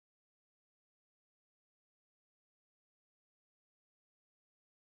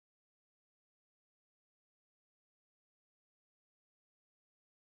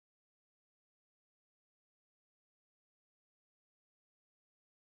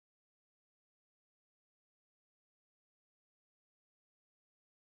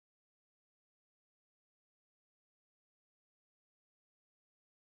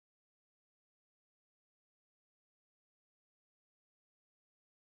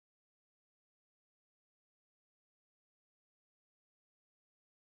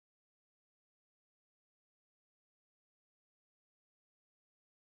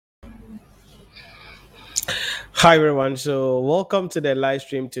Hi everyone. So welcome to the live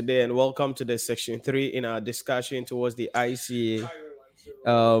stream today and welcome to the section 3 in our discussion towards the ICA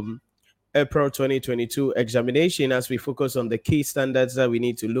April 2022 examination as we focus on the key standards that we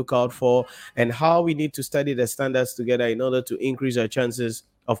need to look out for and how we need to study the standards together in order to increase our chances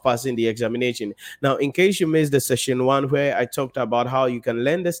of passing the examination. Now, in case you missed the session 1 where I talked about how you can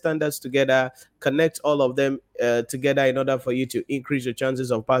learn the standards together, connect all of them together in order for you to increase your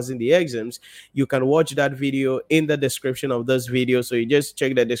chances of passing the exams, you can watch that video in the description of this video. So you just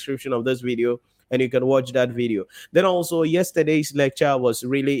check the description of this video and you can watch that video. Then also yesterday's lecture was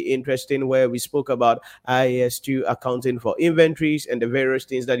really interesting where we spoke about IAS2 accounting for inventories and the various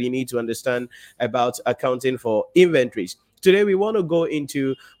things that you need to understand about accounting for inventories. Today we want to go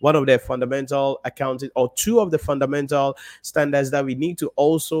into one of the fundamental accounting or two of the fundamental standards that we need to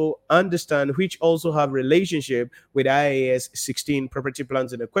also understand, which also have relationship with IAS 16 property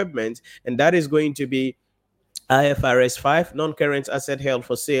plants and equipment, and that is going to be IFRS 5, non-current asset held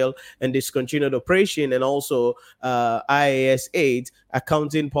for sale and discontinued operation, and also IAS 8,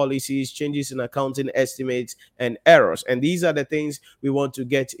 accounting policies, changes in accounting estimates, and errors. And these are the things we want to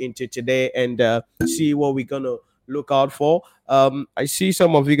get into today and see what we're going to look out for. I see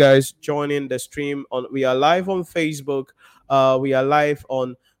some of you guys joining the stream. We are live on Facebook. We are live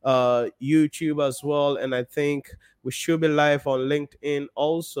on YouTube as well. And I think we should be live on LinkedIn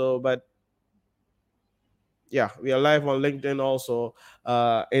also, but yeah, we are live on LinkedIn also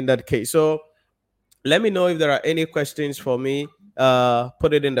in that case. So let me know if there are any questions for me.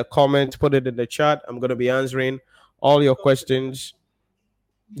 Put it in the comment, put it in the chat. I'm going to be answering all your questions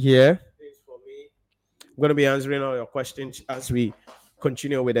here. I'm going to be answering all your questions as we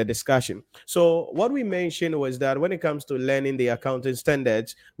continue with the discussion. So what we mentioned was that when it comes to learning the accounting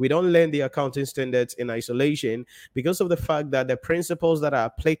standards, we don't learn the accounting standards in isolation because of the fact that the principles that are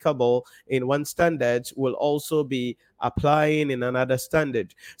applicable in one standard will also be applying in another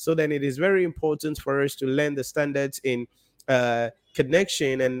standard. So then it is very important for us to learn the standards in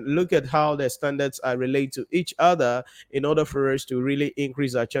connection and look at how the standards are related to each other in order for us to really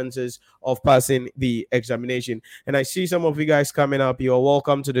increase our chances of passing the examination. And I see some of you guys coming up. You're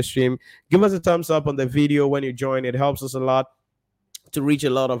welcome to the stream. Give us a thumbs up on the video when you join. It helps us a lot to reach a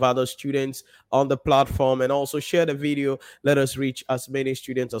lot of other students on the platform, and also share the video. Let us reach as many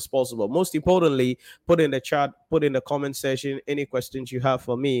students as possible. Most importantly, put in the chat, put in the comment section any questions you have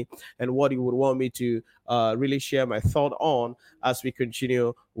for me and what you would want me to really share my thought on as we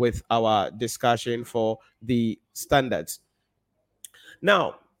continue with our discussion for the standards.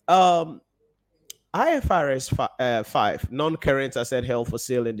 Now, IFRS 5, non-current asset held for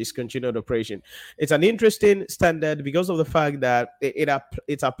sale and discontinued operation. It's an interesting standard because of the fact that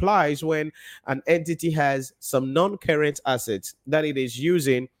it applies when an entity has some non-current assets that it is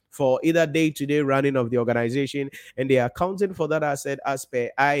using for either day-to-day running of the organization, and they are accounting for that asset as per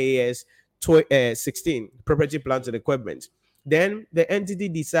IAS 16, property, plant, and equipment. Then the entity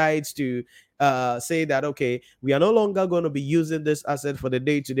decides to say that, okay, we are no longer going to be using this asset for the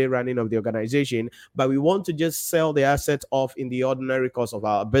day-to-day running of the organization, but we want to just sell the asset off in the ordinary course of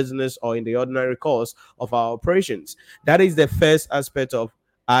our business or in the ordinary course of our operations. That is the first aspect of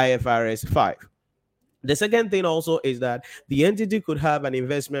IFRS 5. The second thing also is that the entity could have an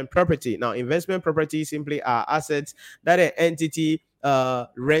investment property. Now, investment property simply are assets that an entity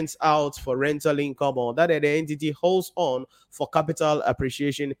rents out for rental income, or that the entity holds on for capital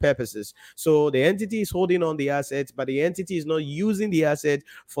appreciation purposes. So the entity is holding on the assets, but the entity is not using the asset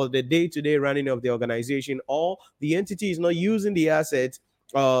for the day-to-day running of the organization, or the entity is not using the assets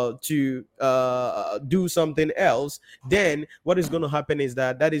to do something else. Then what is going to happen is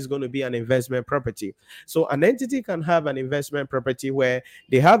that is going to be an investment property. So an entity can have an investment property where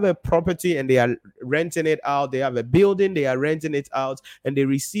they have a property and they are renting it out. They have a building, they are renting it out, and they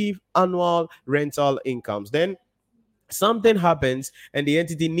receive annual rental incomes. Then something happens and the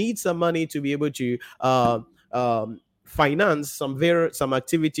entity needs some money to be able to finance some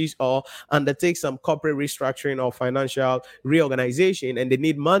activities or undertake some corporate restructuring or financial reorganization, and they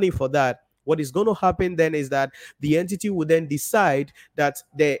need money for that. What is going to happen then is that the entity will then decide that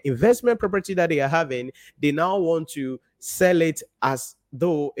the investment property that they are having, they now want to sell it as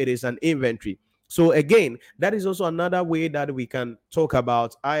though it is an inventory. So again, that is also another way that we can talk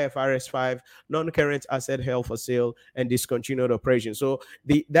about IFRS 5, non-current asset held for sale and discontinued operation. So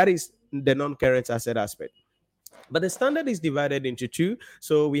that is the non-current asset aspect. But the standard is divided into two.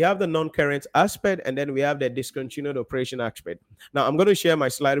 So we have the non-current aspect, and then we have the discontinued operation aspect. Now, I'm going to share my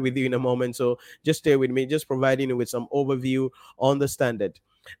slide with you in a moment. So just stay with me, just providing you with some overview on the standard.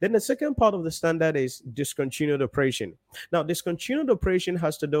 Then the second part of the standard is discontinued operation. Now, discontinued operation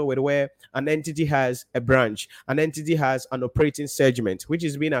has to do with where an entity has a branch, an entity has an operating segment, which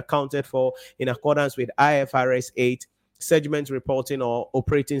is being accounted for in accordance with IFRS 8 segment reporting or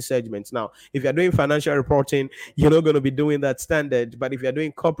operating segments. Now, if you're doing financial reporting, you're not going to be doing that standard. But if you're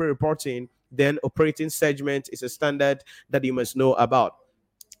doing corporate reporting, then operating segment is a standard that you must know about.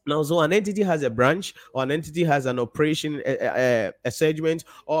 Now, so an entity has a branch, or an entity has an operation, a segment,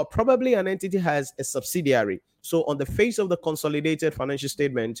 or probably an entity has a subsidiary. So, on the face of the consolidated financial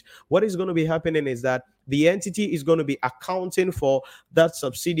statement, what is going to be happening is that the entity is going to be accounting for that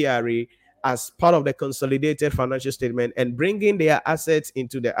subsidiary as part of the consolidated financial statement and bringing their assets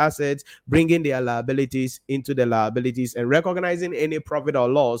into the assets, bringing their liabilities into the liabilities, and recognizing any profit or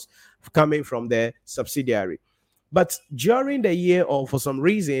loss coming from the subsidiary. But during the year, or for some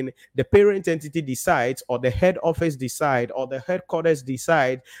reason, the parent entity decides, or the head office decide, or the headquarters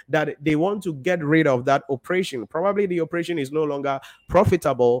decide that they want to get rid of that operation. Probably the operation is no longer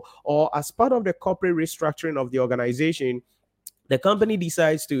profitable, or as part of the corporate restructuring of the organization, the company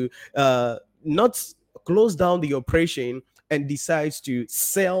decides to not close down the operation and decides to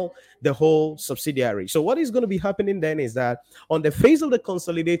sell the whole subsidiary. So what is going to be happening then is that on the face of the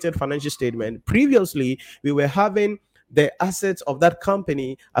consolidated financial statement, previously we were having the assets of that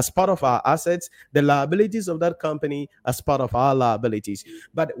company as part of our assets, the liabilities of that company as part of our liabilities.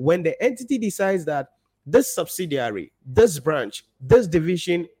 But when the entity decides that this subsidiary, this branch, this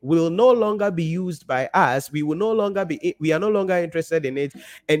division will no longer be used by us, we are no longer interested in it,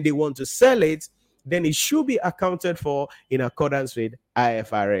 and they want to sell it, then it should be accounted for in accordance with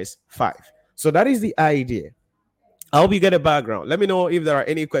IFRS 5. So that is the idea. I hope you get a background. Let me know if there are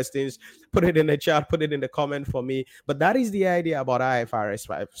any questions. Put it in the chat, put it in the comment for me. But that is the idea about IFRS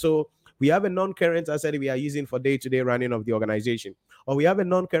 5. So we have a non-current asset we are using for day-to-day running of the organization, or we have a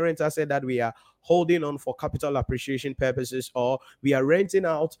non-current asset that we are holding on for capital appreciation purposes, or we are renting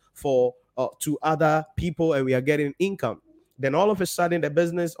out for to other people and we are getting income. Then all of a sudden the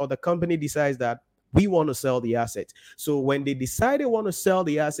business or the company decides that we want to sell the asset. So when they decide they want to sell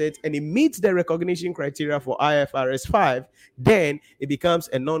the asset and it meets the recognition criteria for IFRS 5, then it becomes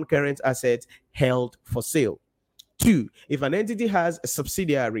a non-current asset held for sale. Two, if an entity has a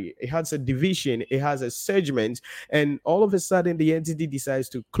subsidiary, it has a division, it has a segment, and all of a sudden the entity decides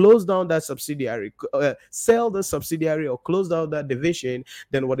to close down that subsidiary, sell the subsidiary, or close down that division,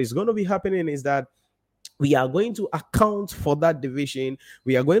 then what is going to be happening is that we are going to account for that division.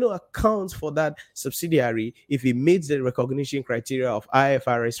 We are going to account for that subsidiary if it meets the recognition criteria of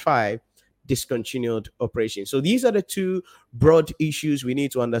IFRS 5, discontinued operation. So these are the two broad issues we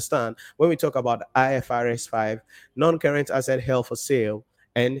need to understand when we talk about IFRS 5, non-current asset held for sale,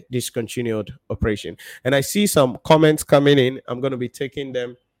 and discontinued operation. And I see some comments coming in. I'm going to be taking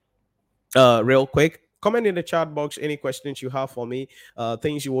them real quick. Comment in the chat box any questions you have for me,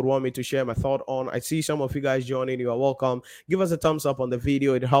 things you would want me to share my thought on. I see some of you guys joining. You are welcome. Give us a thumbs up on the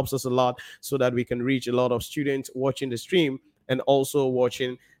video. It helps us a lot so that we can reach a lot of students watching the stream and also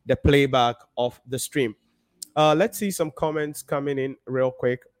watching the playback of the stream. Let's see some comments coming in real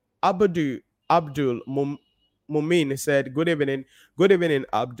quick. Abdul Mumin said, good evening. Good evening,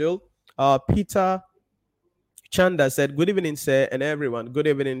 Abdul. Peter Chanda said, good evening, sir, and everyone. Good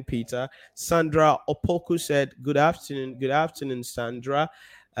evening, Peter. Sandra Opoku said, good afternoon. Good afternoon, Sandra.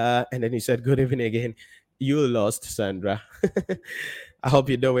 And then he said, good evening again. You lost, Sandra. I hope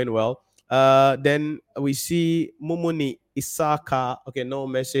you're doing well. Then we see Mumuni Isaka. Okay, no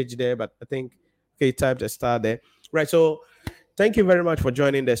message there, but I think, okay, typed a star there. Right, so thank you very much for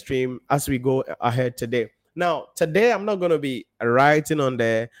joining the stream as we go ahead today. Now, today I'm not going to be writing on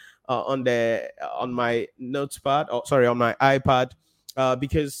my notepad, on my iPad,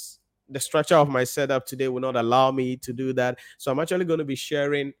 because the structure of my setup today will not allow me to do that. So I'm actually going to be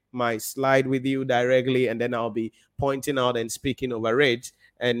sharing my slide with you directly, and then I'll be pointing out and speaking over it.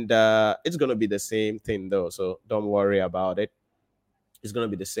 And it's going to be the same thing though, so don't worry about it. It's going to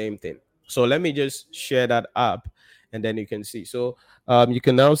be the same thing. So let me just share that up, and then you can see. So you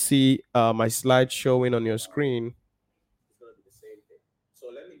can now see my slide showing on your screen.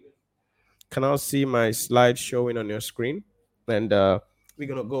 Can I see my slide showing on your screen? And we're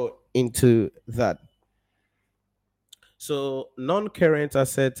going to go into that. So non-current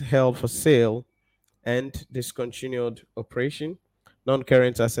asset held for sale and discontinued operation.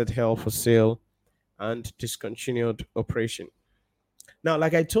 Non-current asset held for sale and discontinued operation. Now,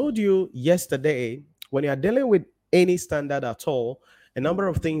 like I told you yesterday, when you're dealing with any standard at all, a number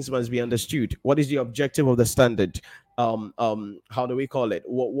of things must be understood. What is the objective of the standard? How do we call it?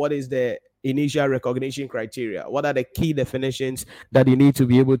 What is the initial recognition criteria? What are the key definitions that you need to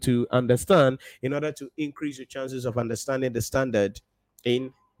be able to understand in order to increase your chances of understanding the standard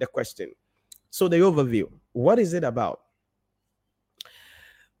in the question? So the overview, what is it about?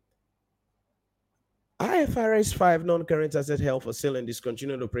 IFRS 5 non-current asset held for sale and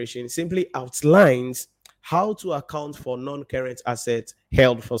discontinued operation simply outlines how to account for non-current assets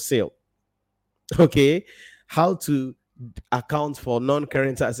held for sale. Okay, how to account for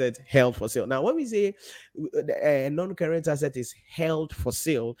non-current asset held for sale. Now, when we say a non-current asset is held for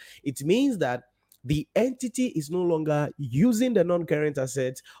sale, it means that the entity is no longer using the non-current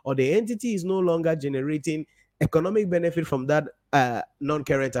asset, or the entity is no longer generating economic benefit from that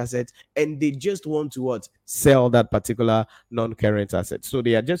non-current asset, and they just want to what? Sell that particular non-current asset. So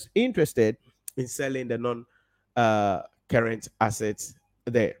they are just interested in selling the non-current assets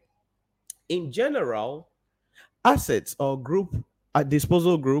there. In general, assets or group a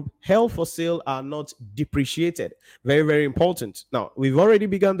disposal group held for sale are not depreciated. Very, very important. Now, we've already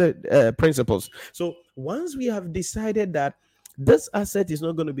begun the principles. So once we have decided that this asset is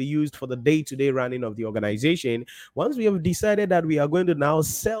not going to be used for the day-to-day running of the organization, once we have decided that we are going to now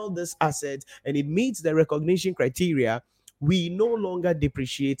sell this asset and it meets the recognition criteria, we no longer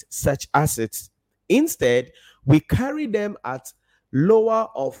depreciate such assets. Instead, we carry them at lower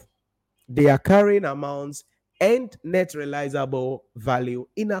of their carrying amounts and net realizable value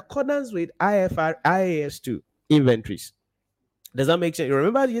in accordance with IAS 2 inventories. Does that make sense? You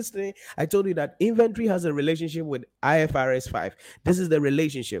remember yesterday I told you that inventory has a relationship with IFRS 5. This is the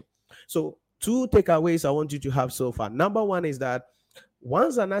relationship. So, two takeaways I want you to have so far. Number one is that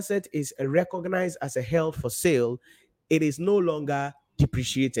once an asset is recognized as a held for sale, it is no longer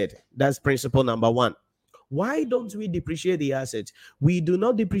depreciated. That's principle number one. Why don't we depreciate the asset? We do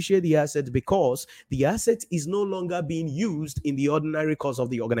not depreciate the asset because the asset is no longer being used in the ordinary course of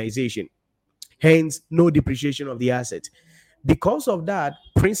the organization. Hence, no depreciation of the asset. Because of that,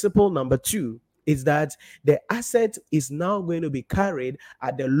 principle number two is that the asset is now going to be carried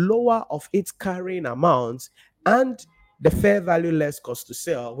at the lower of its carrying amount and the fair value less cost to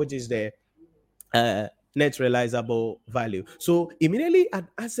sell, which is the net realizable value. So immediately an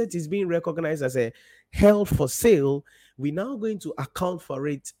asset is being recognized as a held for sale, we're now going to account for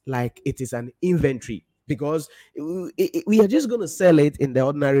it like it is an inventory, because we are just going to sell it in the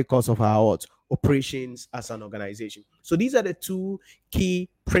ordinary course of our operations as an organization. So these are the two key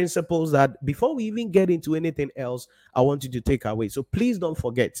principles that before we even get into anything else, I want you to take away. So please don't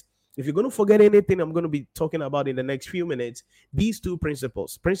forget. If you're going to forget anything I'm going to be talking about in the next few minutes, these two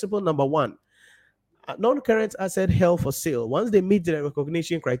principles. Principle number one, non-current asset held for sale, once they meet the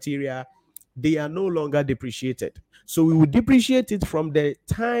recognition criteria, they are no longer depreciated. So we will depreciate it from the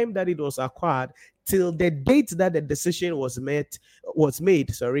time that it was acquired till the date that the decision was made,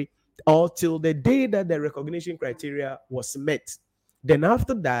 or till the day that the recognition criteria was met. Then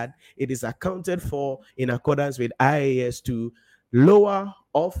after that, it is accounted for in accordance with IAS to lower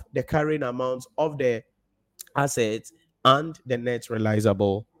of the carrying amounts of the assets and the net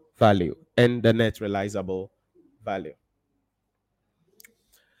realizable value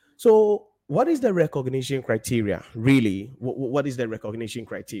So what is the recognition criteria? Really, what is the recognition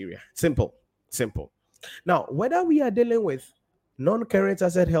criteria? Simple. Now, whether we are dealing with non-current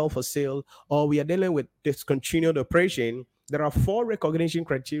asset held for sale or we are dealing with discontinued operation, there are 4 recognition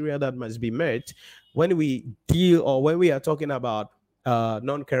criteria that must be met when we deal or when we are talking about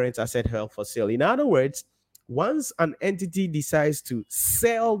non-current asset held for sale. In other words, once an entity decides to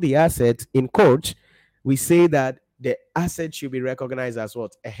sell the asset in court, we say that the asset should be recognized as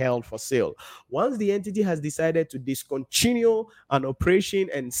what? A held for sale. Once the entity has decided to discontinue an operation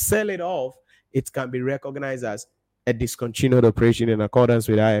and sell it off, it can be recognized as a discontinued operation in accordance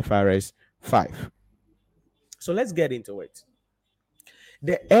with IFRS 5. So let's get into it.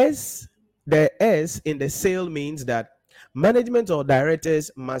 The S in the sale means that management or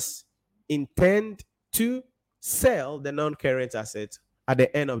directors must intend to sell the non-current asset at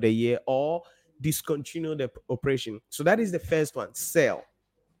the end of the year or discontinue the operation. So that is the first one, sell.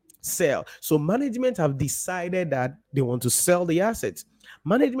 So management have decided that they want to sell the assets.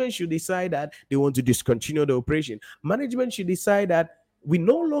 Management should decide that they want to discontinue the operation. Management should decide that we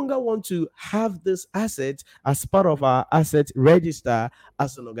no longer want to have this asset as part of our asset register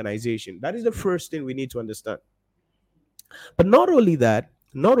as an organization. That is the first thing we need to understand. But not only that,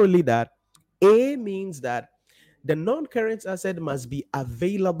 A means that the non-current asset must be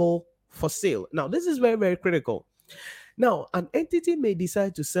available for sale. Now, this is very, very critical. Now, an entity may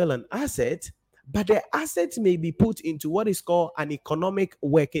decide to sell an asset, but the asset may be put into what is called an economic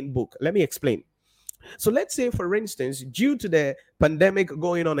working book. Let me explain. So let's say, for instance, due to the pandemic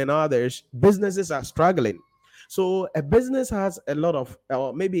going on and others, businesses are struggling. So a business has a lot of,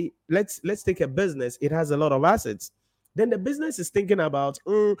 or maybe let's take a business. It has a lot of assets. Then the business is thinking about,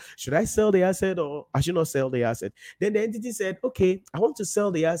 should I sell the asset or I should not sell the asset? Then the entity said, okay, I want to sell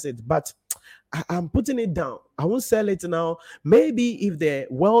the asset, but I'm putting it down. I won't sell it now. Maybe if the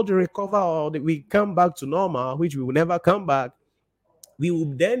world recover or we come back to normal, which we will never come back, we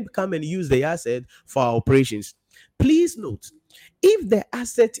will then come and use the asset for our operations. Please note, if the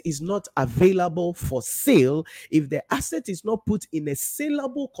asset is not available for sale, if the asset is not put in a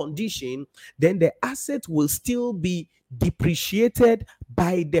saleable condition, then the asset will still be depreciated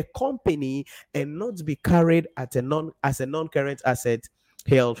by the company and not be carried at as a non-current asset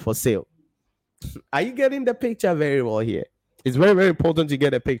held for sale. Are you getting the picture very well here? It's very, very important to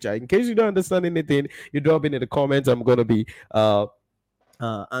get a picture. In case you don't understand anything, you drop it in the comments. I'm going to be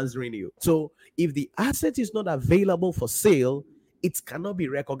answering you. So if the asset is not available for sale, it cannot be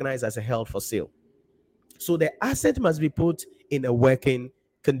recognized as a held for sale. So the asset must be put in a working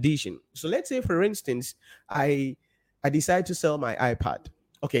condition. So let's say, for instance, I decide to sell my iPad.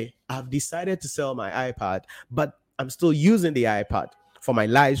 Okay, I've decided to sell my iPad, but I'm still using the iPad for my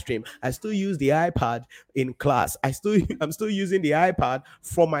live stream. I still use the iPad in class. I'm still using the iPad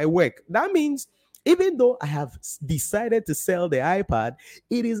for my work. That means even though I have decided to sell the iPad,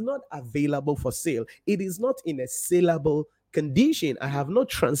 it is not available for sale. It is not in a saleable condition. I have not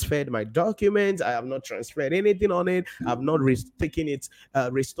transferred my documents. I have not transferred anything on it. I've not taken it,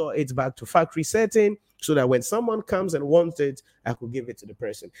 restore it back to factory setting so that when someone comes and wants it, I could give it to the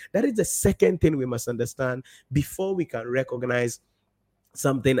person. That is the second thing we must understand before we can recognize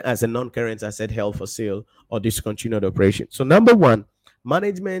something as a non-current asset held for sale or discontinued operation. So number one,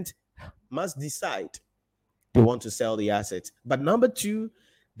 management must decide they want to sell the asset. But number two,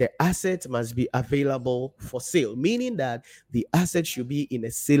 the asset must be available for sale, meaning that the asset should be in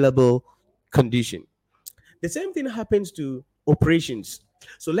a saleable condition. The same thing happens to operations.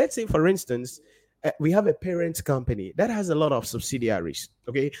 So let's say, for instance, we have a parent company that has a lot of subsidiaries.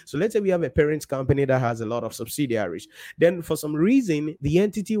 Okay, so let's say we have a parent company that has a lot of subsidiaries. Then, for some reason, the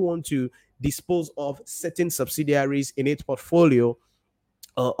entity want to dispose of certain subsidiaries in its portfolio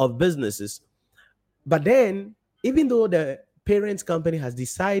of businesses. But then, even though the parent company has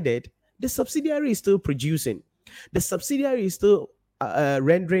decided, the subsidiary is still producing, the subsidiary is still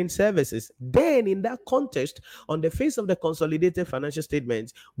rendering services. Then, in that context, on the face of the consolidated financial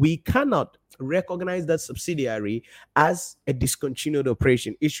statements, we cannot recognize that subsidiary as a discontinued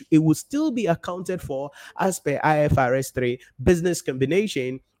operation. It will still be accounted for as per IFRS 3 business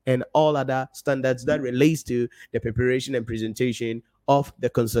combination and all other standards that relates to the preparation and presentation of the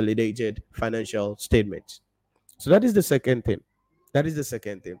consolidated financial statements. So that is the second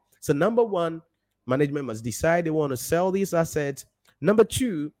thing. So number one, management must decide they want to sell these assets. Number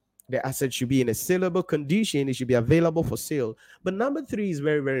two, the asset should be in a saleable condition. It should be available for sale. But number three is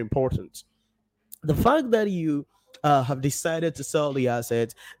very, very important. The fact that you have decided to sell the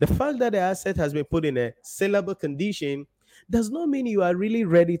asset, the fact that the asset has been put in a saleable condition does not mean you are really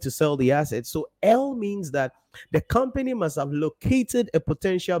ready to sell the asset. So L means that the company must have located a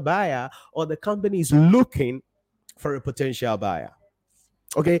potential buyer, or the company is looking for a potential buyer.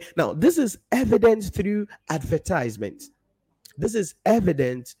 Okay, now this is evidence through advertisement.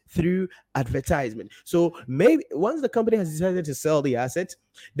 So maybe once the company has decided to sell the asset,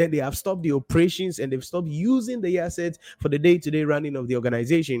 then they have stopped the operations and they've stopped using the asset for the day-to-day running of the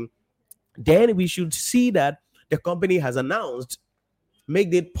organization. Then we should see that the company has announced,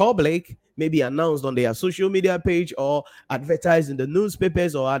 make it public, maybe announced on their social media page or advertised in the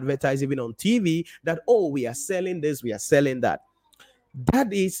newspapers or advertised even on TV that, oh, we are selling this, we are selling that.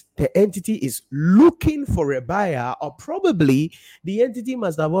 That is, the entity is looking for a buyer, or probably the entity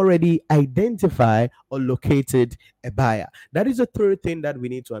must have already identified or located a buyer. That is the third thing that we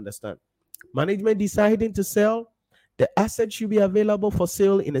need to understand. Management deciding to sell, the asset should be available for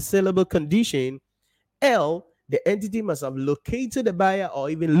sale in a saleable condition. L, the entity must have located a buyer or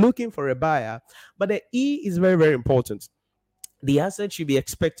even looking for a buyer. But the E is very, very important. The asset should be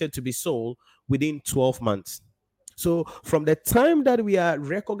expected to be sold within 12 months. So from the time that we are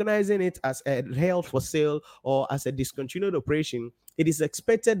recognizing it as a held for sale or as a discontinued operation, it is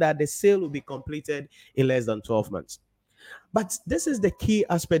expected that the sale will be completed in less than 12 months. But this is the key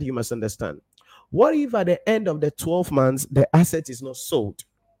aspect you must understand. What if at the end of the 12 months, the asset is not sold?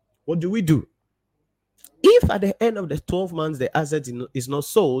 What do we do? If at the end of the 12 months, the asset is not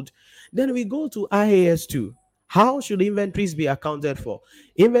sold, then we go to IAS 2. How should inventories be accounted for?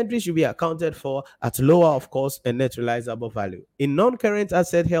 Inventory should be accounted for at lower of cost and net realizable value. In non-current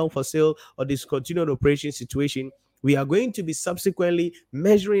asset held for sale or discontinued operation situation, we are going to be subsequently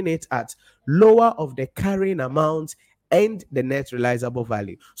measuring it at lower of the carrying amount and the net realizable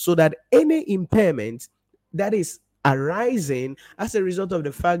value, so that any impairment that is arising as a result of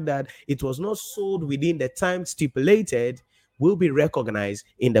the fact that it was not sold within the time stipulated will be recognized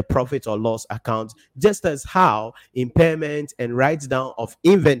in the profit or loss account, just as how impairment and write down of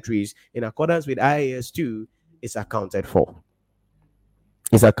inventories in accordance with IAS 2 is accounted for.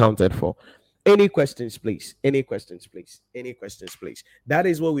 Is accounted for. Any questions, please? Any questions, please? Any questions, please? That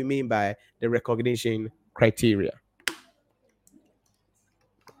is what we mean by the recognition criteria.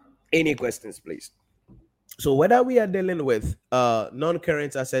 Any questions, please? So whether we are dealing with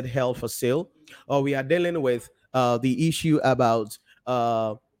non-current asset held for sale, or we are dealing with the issue about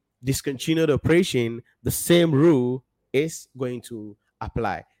discontinued operation, the same rule is going to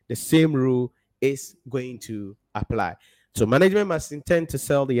apply. The same rule is going to apply. So management must intend to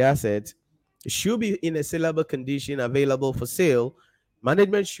sell the asset. It should be in a sellable condition, available for sale.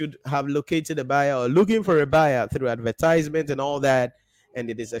 Management should have located a buyer or looking for a buyer through advertisement and all that, and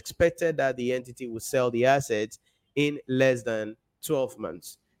it is expected that the entity will sell the assets in less than 12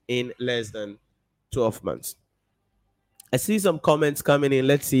 months. In less than 12 months. I see some comments coming in.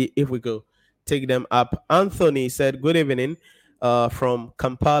 Let's see if we could take them up. Anthony said, good evening from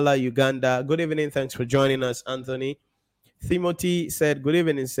Kampala, Uganda. Good evening. Thanks for joining us, Anthony. Timothy said, good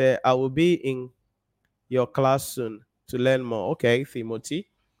evening, sir. I will be in your class soon to learn more. Okay, Timothy.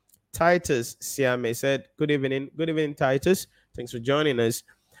 Titus Siame said, good evening. Good evening, Titus. Thanks for joining us.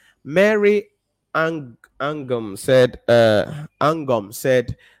 Mary Angum said,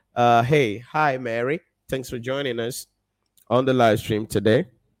 hey, hi, Mary. Thanks for joining us on the live stream today.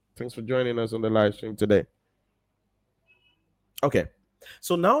 Thanks for joining us on the live stream today. Okay.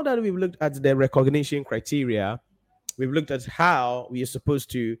 So now that we've looked at the recognition criteria, we've looked at how we are supposed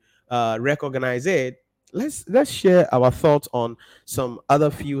to recognize it. Let's share our thoughts on some other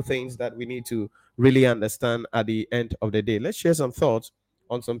few things that we need to really understand at the end of the day. Let's share some thoughts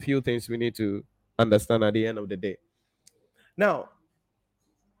on some few things we need to understand at the end of the day. Now,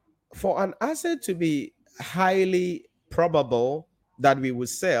 for an asset to be highly probable that we will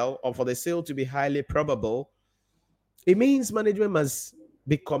sell, or for the sale to be highly probable, it means management must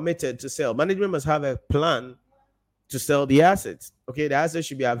be committed to sell. Management must have a plan to sell the assets. Okay, the assets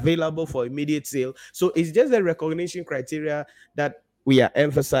should be available for immediate sale. So it's just the recognition criteria that we are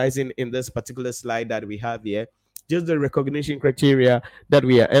emphasizing in this particular slide that we have here. Just the recognition criteria that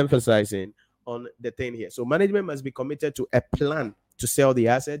we are emphasizing on the thing here. So management must be committed to a plan to sell the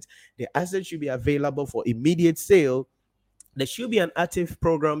assets. The assets should be available for immediate sale. There should be an active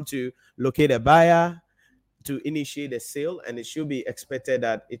program to locate a buyer, to initiate a sale, and it should be expected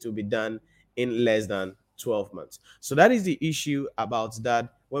that it will be done in less than 12 months. So that is the issue about that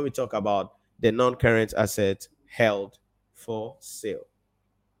when we talk about the non-current asset held for sale.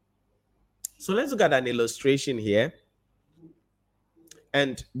 So let's look at an illustration here.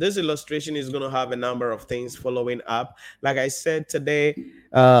 And this illustration is going to have a number of things following up. Like I said today,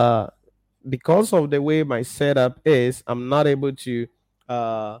 because of the way my setup is, I'm not able to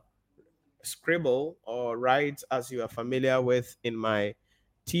scribble or write as you are familiar with in my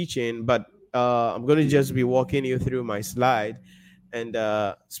teaching, but I'm going to just be walking you through my slide and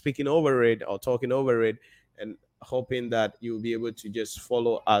speaking over it or talking over it, and hoping that you'll be able to just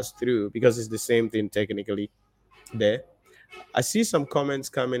follow us through, because it's the same thing technically there. I see some comments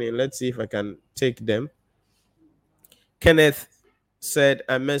coming in. Let's see if I can take them. Kenneth said,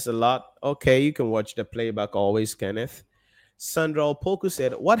 I miss a lot. Okay, you can watch the playback always, Kenneth. Sandra Opoku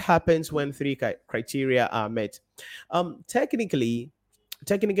said, what happens when three criteria are met? Technically,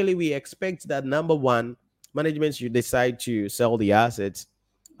 we expect that number one, management should decide to sell the assets.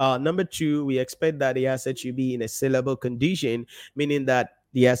 Number two, we expect that the asset should be in a sellable condition, meaning that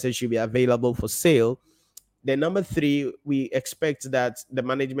the asset should be available for sale. Then number three, we expect that the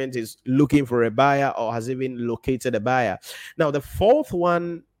management is looking for a buyer or has even located a buyer. Now, the fourth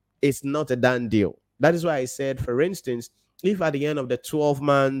one is not a done deal. That is why I said, for instance, if at the end of the 12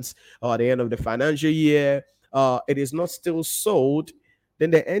 months or at the end of the financial year, it is not still sold,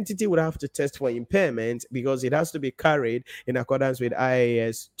 then the entity would have to test for impairment, because it has to be carried in accordance with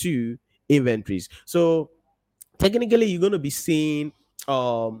IAS 2 inventories. So technically, you're going to be seeing,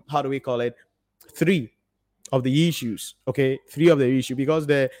 how do we call it? Three of the issues. Okay, three of the issue, because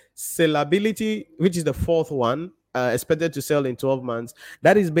the sellability, which is the fourth one, expected to sell in 12 months,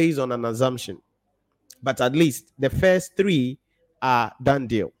 that is based on an assumption. But at least the first three are done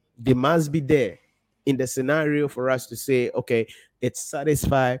deal. They must be there. in the scenario for us to say, okay, it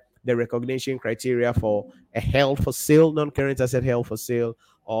satisfies the recognition criteria for a held for sale, non-current asset held for sale,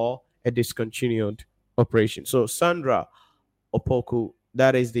 or a discontinued operation. So Sandra Opoku,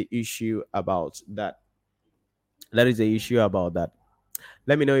 that is the issue about that. That is the issue about that.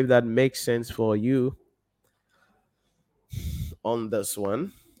 Let me know if that makes sense for you on this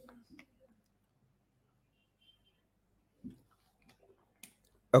one.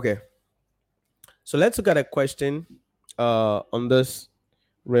 Okay. So let's look at a question on this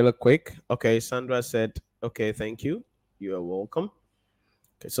real quick. Okay, Sandra said, okay, thank you. You are welcome.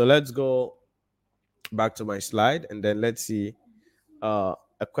 Okay, so let's go back to my slide and then let's see a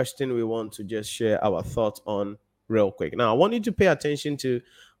question we want to just share our thoughts on real quick. Now, I want you to pay attention to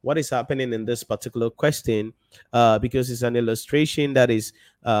what is happening in this particular question because it's an illustration that is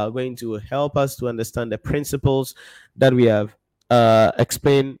going to help us to understand the principles that we have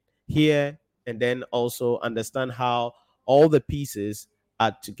explained here, and then also understand how all the pieces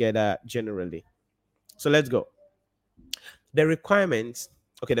add together generally. So let's go. The requirements.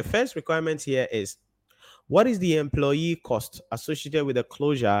 Okay, the first requirement here is, what is the employee cost associated with the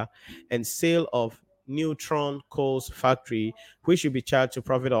closure and sale of Neutron Coal's factory, which should be charged to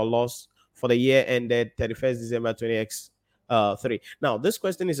profit or loss for the year ended 31st December 2023? Now, this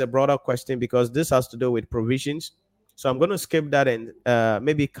question is a broader question because this has to do with provisions. So I'm going to skip that and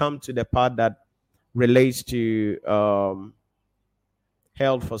maybe come to the part that relates to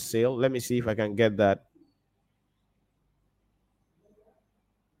held for sale. Let me see if I can get that.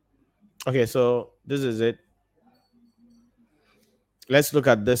 Okay, so this is it. Let's look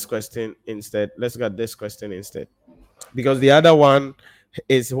at this question instead. Let's look at this question instead. Because the other one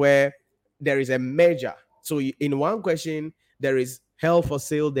is where there is a measure. So in one question, there is held for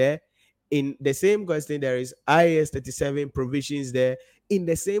sale there. In the same question, there is IAS 37 provisions there. In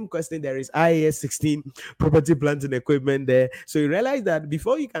the same question, there is IAS 16 property, plant, and equipment there. So you realize that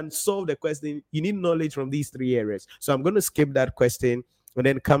before you can solve the question, you need knowledge from these three areas. So I'm going to skip that question and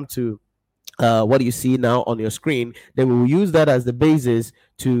then come to what you see now on your screen. Then we will use that as the basis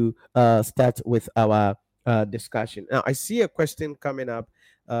to start with our discussion. Now, I see a question coming up.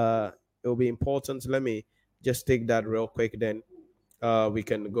 It will be important. Let me just take that real quick. Then we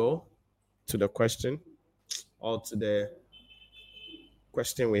can go to the question or to the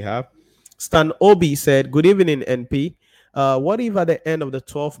question we have. Stan Obi said, "Good evening, NP. What if at the end of the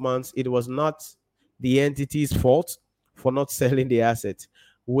 12 months it was not the entity's fault for not selling the asset?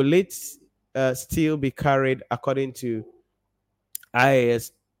 Will it still be carried according to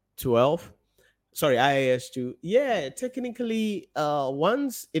IAS 12? Sorry, IAS 2. Yeah, technically,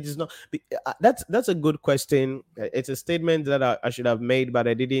 once it is not, that's a good question. It's a statement that I should have made, but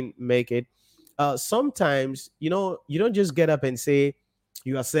I didn't make it. Sometimes, you don't just get up and say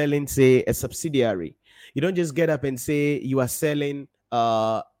you are selling, say, a subsidiary. You don't just get up and say you are selling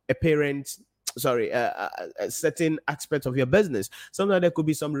a parent, sorry, a certain aspect of your business. Sometimes there could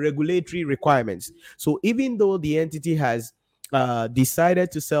be some regulatory requirements. So even though the entity has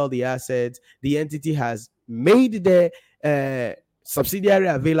decided to sell the assets, the entity has made the subsidiary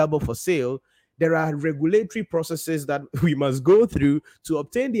available for sale, there are regulatory processes that we must go through to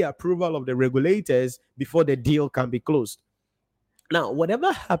obtain the approval of the regulators before the deal can be closed. Now,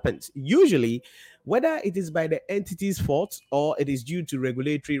 whatever happens, usually, whether it is by the entity's fault or it is due to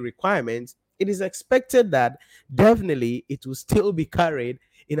regulatory requirements, it is expected that definitely it will still be carried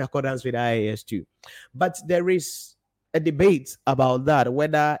in accordance with IAS 2. But there is a debate about that,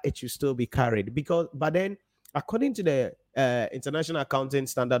 whether it should still be carried. But then, according to the International Accounting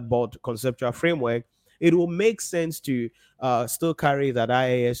Standard Board conceptual framework, it will make sense to still carry that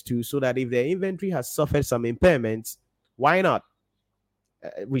IAS 2 so that if the inventory has suffered some impairments, why not?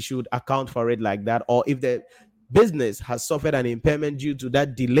 We should account for it like that. Or if the business has suffered an impairment due to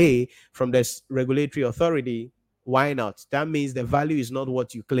that delay from the regulatory authority, why not? That means the value is not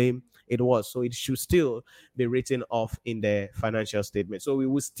what you claim it was. So it should still be written off in the financial statement. So we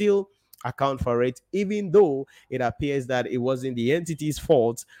will still account for it, even though it appears that it wasn't the entity's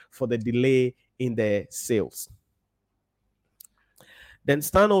fault for the delay in the sales. Then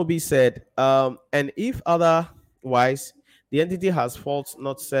Stan Obi said, and if otherwise the entity has faults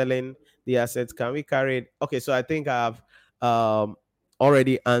not selling the assets, can we carry it? Okay, so I think I have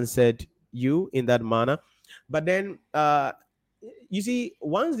already answered you in that manner. But then, you see,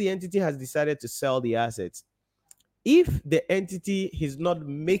 once the entity has decided to sell the assets, if the entity is not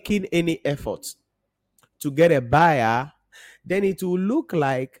making any efforts to get a buyer, then it will look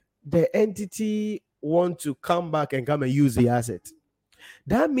like the entity want to come back and come and use the asset.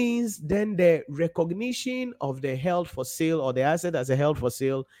 That means then the recognition of the held for sale or the asset as a held for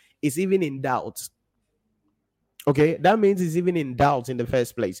sale is even in doubt. Okay, that means it's even in doubt in the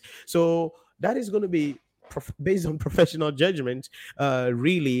first place. So that is going to be based on professional judgment,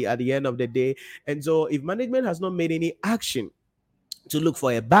 really, at the end of the day. And so, if management has not made any action to look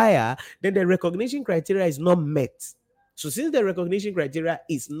for a buyer, then the recognition criteria is not met. So, since the recognition criteria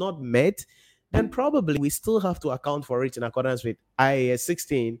is not met, then probably we still have to account for it in accordance with IAS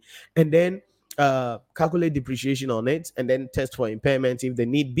 16, and then calculate depreciation on it, and then test for impairment if the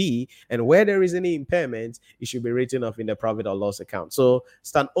need be. And where there is any impairment, it should be written off in the profit or loss account. So,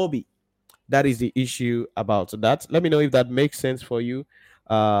 Stan Obi, that is the issue about that. Let me know if that makes sense for you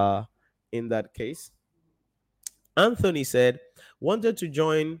in that case. Anthony said, wanted to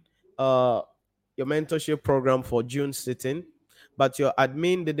join your mentorship program for June sitting, but your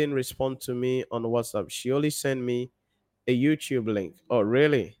admin didn't respond to me on WhatsApp. She only sent me a YouTube link. Oh,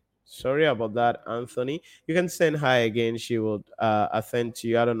 really? Sorry about that, Anthony. You can send hi again. She will attend to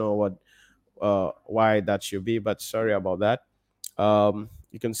you. I don't know what why that should be, but sorry about that.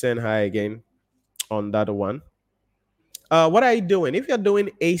 You can send hi again on that one. What are you doing? If you're doing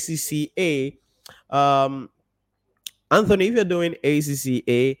ACCA, um, Anthony, if you're doing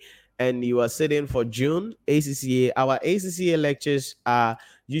ACCA and you are sitting for June ACCA, our ACCA lectures are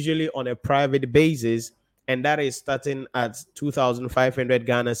usually on a private basis, and that is starting at 2,500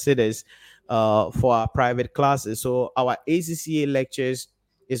 Ghana cedis for our private classes. So our ACCA lectures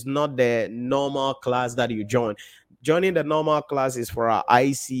is not the normal class that you join. Joining the normal class is for our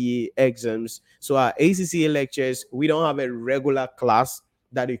ICA exams. So our ACCA lectures, we don't have a regular class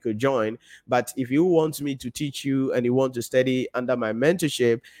that you could join. But if you want me to teach you and you want to study under my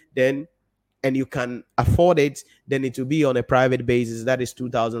mentorship, then and you can afford it, then it will be on a private basis. That is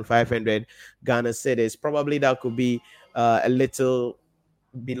 2,500 Ghana cedis. Probably that could be a little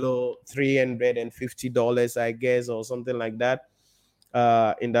below $350, I guess, or something like that.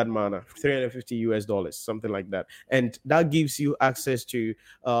 In that manner, 350 US dollars, something like that. And that gives you access to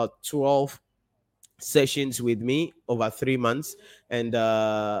 12 sessions with me over 3 months, and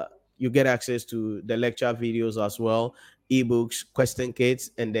you get access to the lecture videos as well, ebooks, question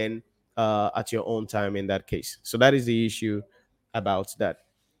kits, and then at your own time in that case. So that is the issue about that.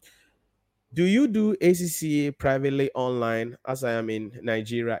 Do you do ACCA privately online as I am in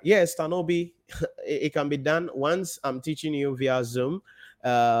Nigeria? Yes, Tanobi, it can be done once I'm teaching you via Zoom.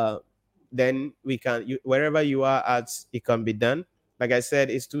 Uh, then we can, wherever you are at, it can be done. Like I said,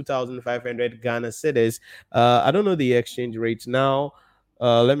 it's 2,500 Ghana cedis. I don't know the exchange rate now.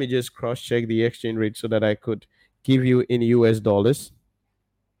 Let me just cross check the exchange rate so that I could give you in US dollars.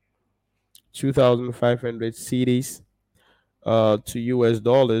 2,500 cedis to US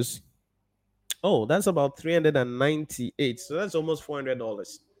dollars. Oh, that's about 398. So that's almost $400.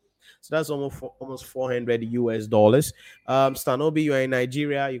 So that's almost 400 US dollars. Stanobi, you are in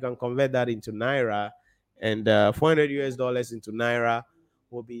Nigeria. You can convert that into Naira, and 400 US dollars into Naira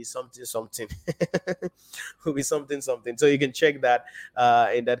will be something something. Will be something something. So you can check that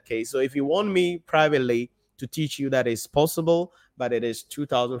in that case. So if you want me privately to teach you, that is possible, but it is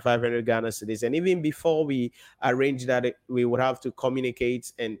 2,500 Ghana cedis. And even before we arrange that, we would have to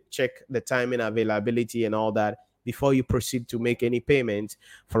communicate and check the timing availability and all that before you proceed to make any payment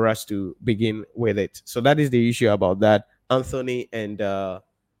for us to begin with it. So that is the issue about that, Anthony and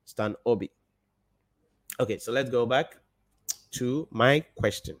Stan Obi. Okay, so let's go back to my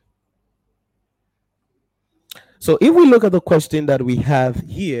question. So if we look at the question that we have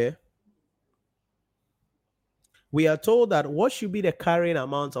here, we are told that what should be the carrying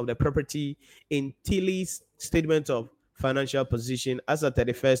amount of the property in Tilly's statement of financial position as of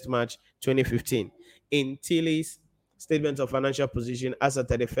 31st March 2015. In Tilly's statement of financial position as of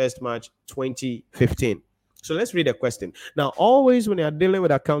 31st March 2015. So let's read the question. Now, always when you're dealing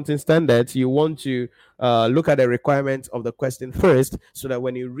with accounting standards, you want to look at the requirements of the question first, so that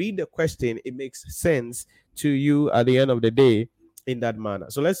when you read the question, it makes sense to you at the end of the day in that manner.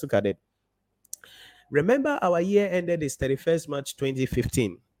 So let's look at it. Remember, our year ended is 31st March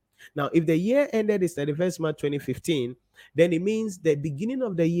 2015. Now, if the year ended is 31st March 2015, then it means the beginning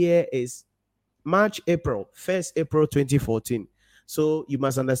of the year is March, April, 1st April 2014. So you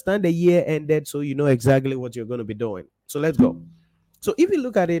must understand the year ended so you know exactly what you're going to be doing. So let's go. So if you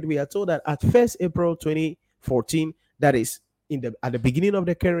look at it, we are told that at 1st April 2014, that is at the beginning of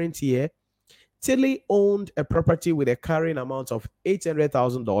the current year, Tilly owned a property with a carrying amount of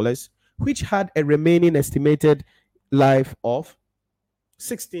 $800,000, which had a remaining estimated life of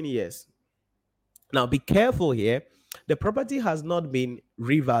 16 years. Now, be careful here. The property has not been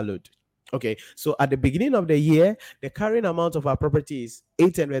revalued. Okay, so at the beginning of the year, the carrying amount of our property is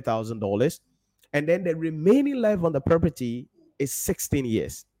 $800,000, and then the remaining life on the property is 16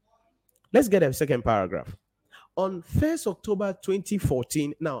 years. Let's get a second paragraph. on 1st October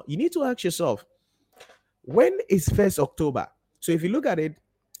 2014. Now, you need to ask yourself, when is 1st October? So if you look at it,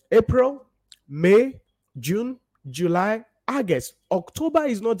 April, May, June, July, August. October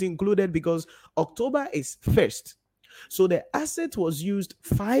is not included because October is first. So the asset was used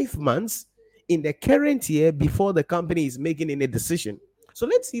 5 months in the current year before the company is making any decision. So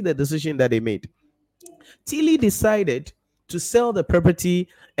let's see the decision that they made. Tilly decided to sell the property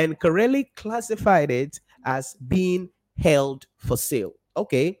and correctly classified it as being held for sale.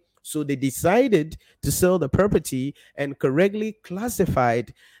 Okay, so they decided to sell the property and correctly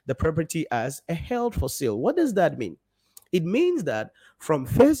classified the property as a held for sale. What does that mean? It means that from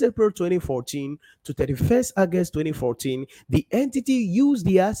 1st April 2014 to 31st August 2014, the entity used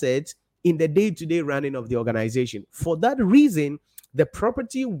the assets in the day-to-day running of the organization. For that reason, the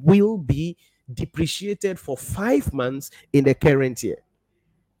property will be depreciated for 5 months in the current year.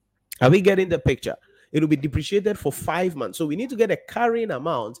 Are we getting the picture? It will be depreciated for 5 months. So we need to get a carrying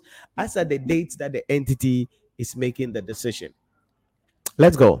amount as at the date that the entity is making the decision.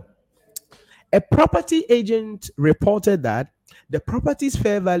 Let's go. A property agent reported that the property's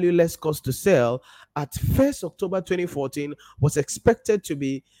fair value less cost to sell at 1st October 2014 was expected to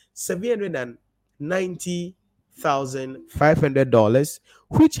be $790,500,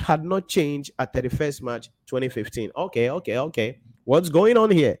 which had not changed at 31st March 2015. Okay. What's going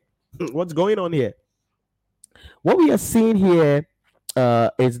on here? What's going on here? What we are seeing here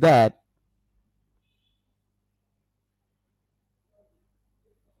is that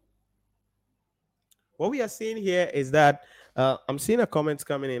I'm seeing a comment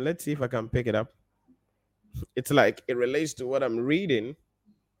coming in. Let's see if I can pick it up. It's like it relates to what I'm reading.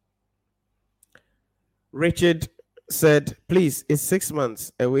 Richard said, please, it's 6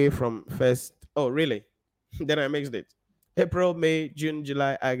 months away from first. Oh, really? Then I mixed it. April, May, June,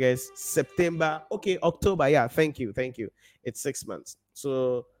 July, August, September. Okay, October. Yeah, thank you. It's 6 months.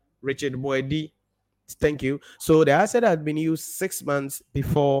 So, Richard Boydi, thank you. So, the asset had been used 6 months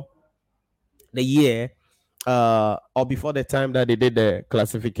before the year or before the time that they did the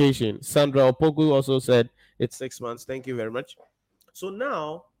classification. Sandra Opoku also said it's 6 months. Thank you very much. So,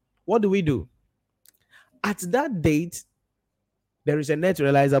 now what do? At that date, there is a net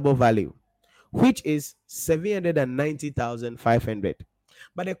realizable value, which is 790,500.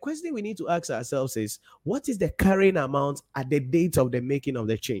 But the question we need to ask ourselves is, what is the carrying amount at the date of the making of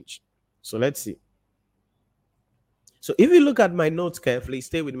the change? So let's see. So if you look at my notes carefully,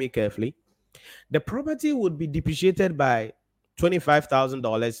 stay with me carefully. The property would be depreciated by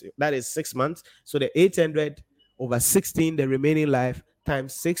 $25,000. That is 6 months. So the 800 over 16, the remaining life,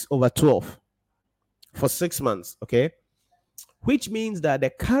 times 6 over 12 for 6 months. Okay. Which means that the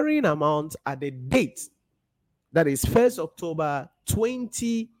carrying amount at the date, that is 1st October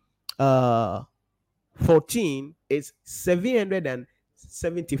 2014, is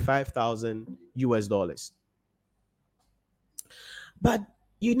 775,000 US dollars. But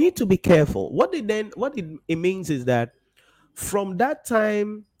you need to be careful. What it means is that from that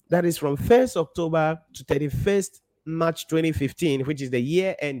time, that is from 1st October to 31st March 2015, which is the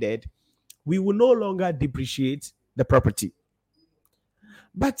year ended, we will no longer depreciate the property.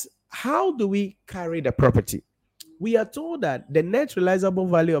 But how do we carry the property? We are told that the net realizable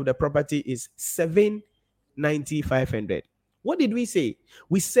value of the property is 790,500. What did we say?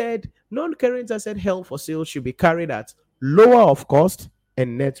 We said non-current asset held for sale should be carried at lower of cost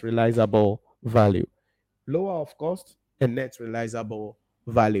and net realizable value. Lower of cost and net realizable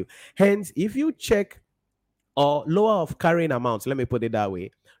value. Hence, if you check, or lower of carrying amount, let me put it that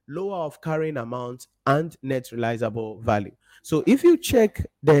way, lower of carrying amount and net realizable value. So if you check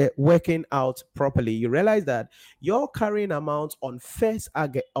the working out properly, you realize that your carrying amount on 1st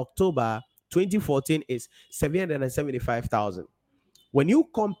October 2014 is 775,000. When you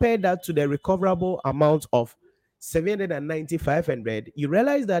compare that to the recoverable amount of 790,500, you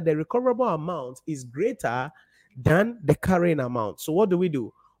realize that the recoverable amount is greater than the carrying amount. So what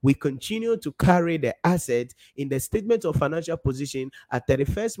do? We continue to carry the asset in the statement of financial position at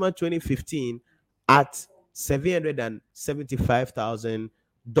 31st March 2015 at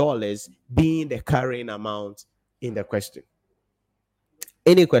 $775,000 being the carrying amount in the question.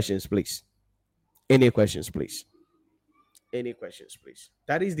 Any questions, please? Any questions, please?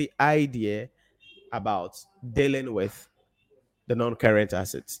 That is the idea about dealing with the non-current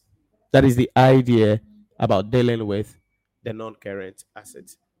assets. That is the idea about dealing with the non-current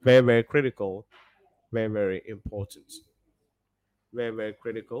assets. Very, very critical. Very, very important. Very, very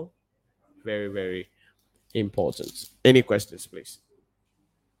critical. Very, very important. Any questions, please?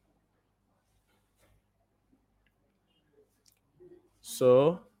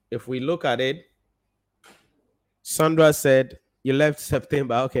 So, if we look at it, Sandra said, you left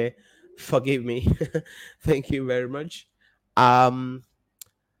September. Okay. Forgive me. Thank you very much. Aka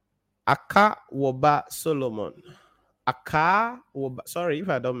Woba Solomon. Aka Woba. Sorry if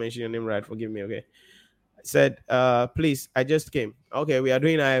I don't mention your name right. Forgive me. Okay. Said, please, I just came. Okay, we are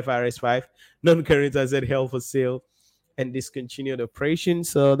doing IFRS 5, non-current asset held for sale and discontinued operation.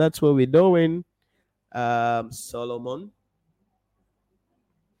 So that's what we're doing. Solomon.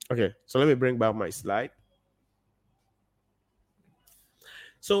 Okay, so let me bring back my slide.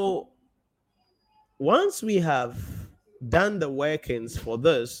 So once we have done the workings for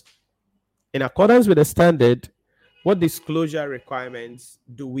this, in accordance with the standard, what disclosure requirements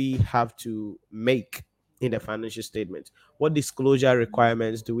do we have to make in the financial statement? What disclosure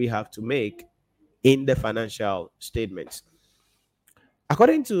requirements do we have to make in the financial statements?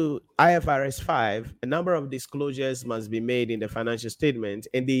 According to IFRS 5, a number of disclosures must be made in the financial statement,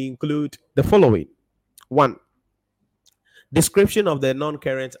 and they include the following. One, description of the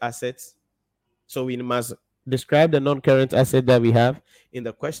non-current assets. So we must describe the non-current asset that we have in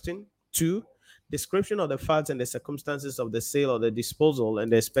the question. Two, description of the facts and the circumstances of the sale or the disposal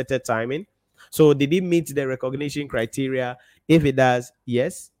and the expected timing. So did it meet the recognition criteria? If it does,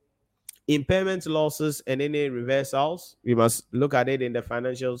 yes. Impairment losses and any reversals, we must look at it in the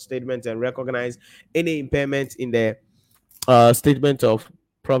financial statement and recognize any impairment in the statement of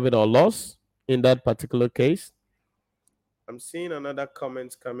profit or loss in that particular case. I'm seeing another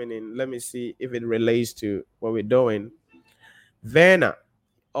comment coming in. Let me see if it relates to what we're doing. Verna.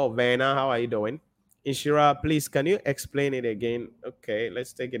 Oh, Verna, how are you doing? Inshira, please, can you explain it again? Okay,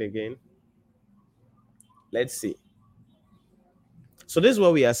 let's take it again. Let's see. So this is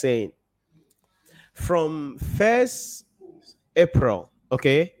what we are saying. From 1st April,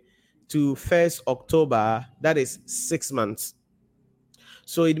 okay, to 1st October, that is 6 months.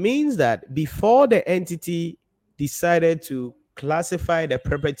 So it means that before the entity decided to classify the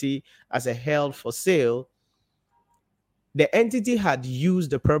property as a held for sale, the entity had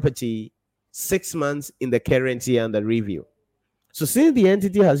used the property 6 months in the current year under review. So since the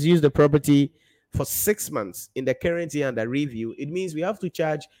entity has used the property for 6 months in the current year under review, it means we have to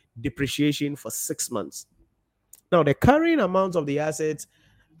charge depreciation for 6 months. Now, the carrying amount of the assets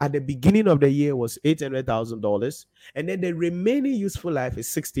at the beginning of the year was $800,000, and then the remaining useful life is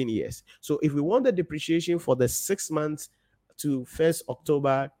 16 years. So if we want the depreciation for the 6 months to 1st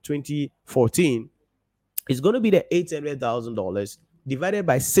October 2014, it's going to be the $800,000 divided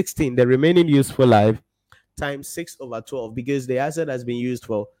by 16, the remaining useful life, times 6/12, because the asset has been used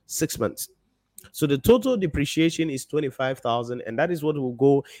for 6 months. So the total depreciation is 25,000, and that is what will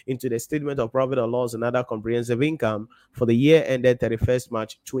go into the statement of profit or loss and other comprehensive income for the year ended 31st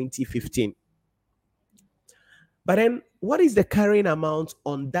March 2015. But then, what is the carrying amount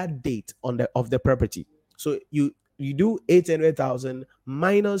on that date of the property? So you do 800,000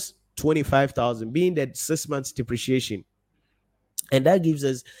 minus 25,000, being that 6 months depreciation, and that gives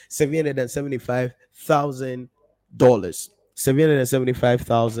us $775,000.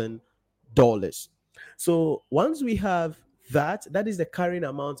 $775,000. So once we have that, that is the carrying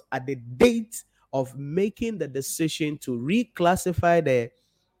amount at the date of making the decision to reclassify the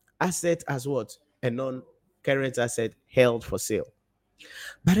asset as what? A non-current asset held for sale.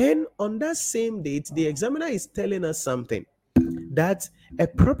 But then on that same date, the examiner is telling us something, that a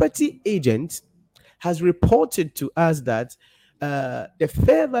property agent has reported to us that the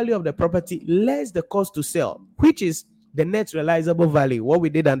fair value of the property less the cost to sell, which is the net realizable value, what we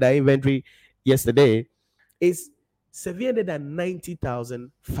did under inventory yesterday, is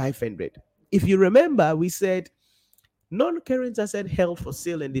 790,500. If you remember, we said non-current asset held for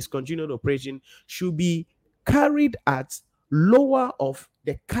sale and discontinued operation should be carried at lower of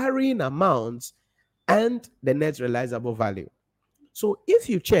the carrying amount and the net realizable value. So if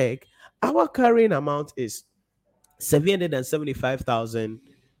you check, our carrying amount is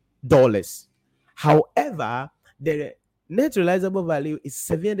 $775,000. However, the net realizable value is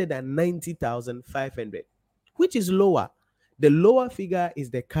 790,500, which is lower. The lower figure is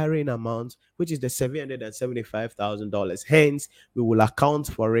the carrying amount, which is the $775,000. Hence, we will account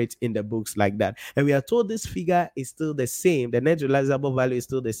for it in the books like that. And we are told this figure is still the same. The net realizable value is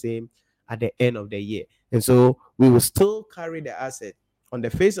still the same at the end of the year. And so we will still carry the asset on the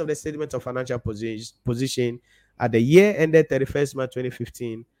face of the statement of financial position at the year ended 31st March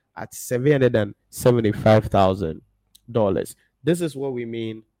 2015 at $775,000. This is what we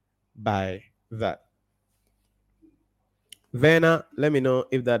mean by that. Verna, let me know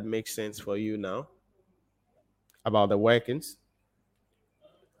if that makes sense for you now about the workings.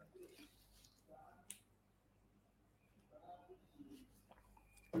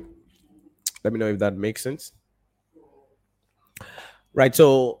 Let me know if that makes sense. Right.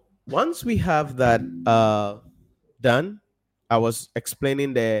 So once we have that done, I was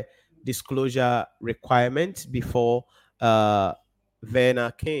explaining the disclosure requirement before uh,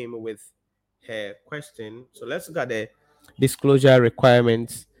 Verna came with her question. So let's look at the disclosure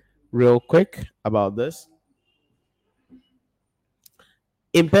requirements real quick about this.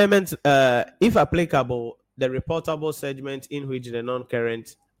 Impairment, if applicable, the reportable segment in which the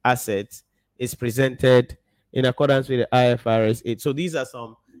non-current asset is presented in accordance with the IFRS 8. So these are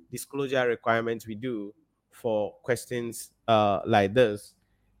some disclosure requirements we do for questions like this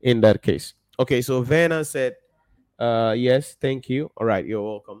in that case. Okay, so Verna said, yes, thank you. All right, you're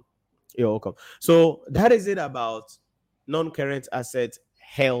welcome. You're welcome. So that is it about non-current assets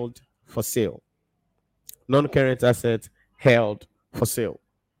held for sale. Non-current assets held for sale.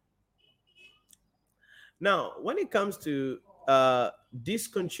 Now, when it comes to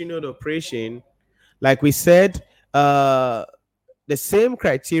discontinued operation, like we said, the same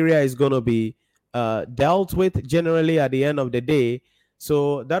criteria is going to be dealt with generally at the end of the day.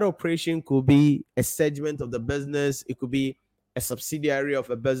 So that operation could be a segment of the business, it could be a subsidiary of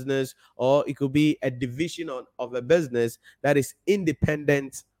a business, or it could be a division of a business that is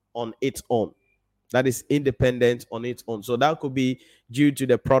independent on its own, that is independent on its own. So that could be due to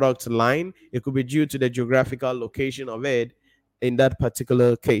the product line, it could be due to the geographical location of it in that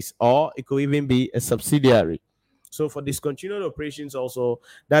particular case, or it could even be a subsidiary. So for discontinued operations, also,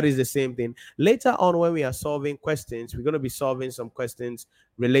 that is the same thing. Later on, when we are solving questions, we're going to be solving some questions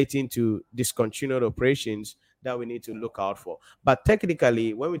relating to discontinued operations that we need to look out for. But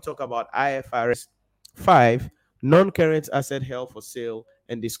technically, when we talk about IFRS 5, non-current asset held for sale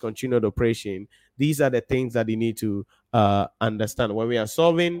and discontinued operation, these are the things that you need to understand. When we are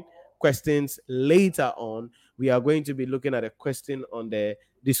solving questions later on, we are going to be looking at a question on the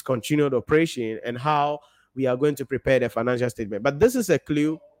discontinued operation and how we are going to prepare the financial statement. But this is a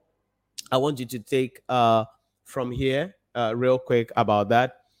clue I want you to take from here real quick about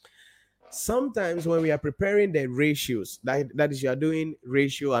that. Sometimes when we are preparing the ratios, that is, you are doing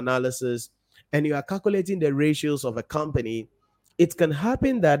ratio analysis and you are calculating the ratios of a company, it can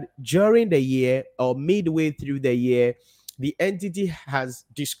happen that during the year or midway through the year, the entity has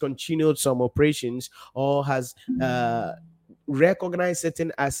discontinued some operations or has recognized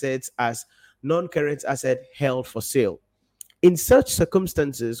certain assets as non-current asset held for sale. In such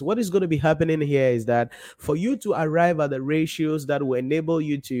circumstances, what is going to be happening here is that for you to arrive at the ratios that will enable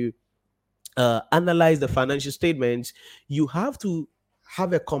you to analyze the financial statements, you have to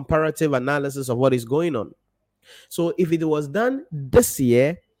have a comparative analysis of what is going on. So if it was done this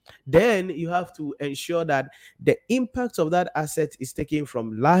year, then you have to ensure that the impact of that asset is taken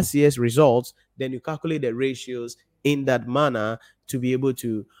from last year's results. Then you calculate the ratios in that manner to be able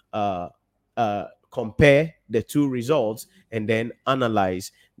to compare the two results and then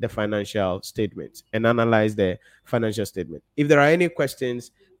analyze the financial statement and analyze the financial statement. If there are any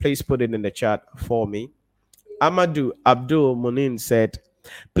questions, please put it in the chat for me. Amadou Abdul Munin said,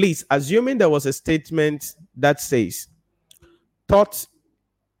 please, assuming there was a statement that says, thought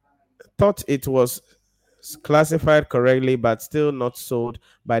thought it was classified correctly but still not sold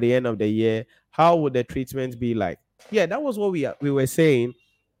by the end of the year, how would the treatment be like? Yeah, that was what we were saying,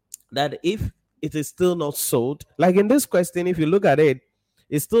 that if it is still not sold, like in this question, if you look at it,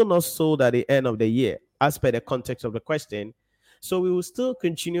 it's still not sold at the end of the year as per the context of the question. So we will still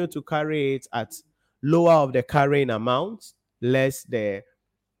continue to carry it at lower of the carrying amount less the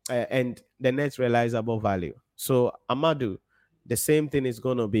and the net realizable value. So Amadu, the same thing is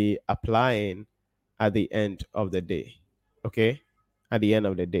going to be applying at the end of the day. Okay, at the end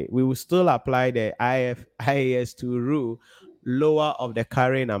of the day, we will still apply the IAS2 rule, lower of the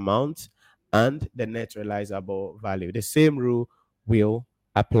carrying amount and the net realizable value. The same rule will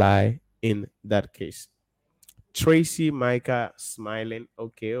apply in that case. Tracy Micah smiling.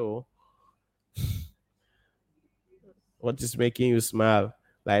 Okay, oh, what is making you smile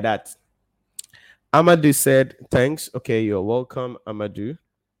like that? Amadou said, thanks. Okay, you're welcome, Amadou.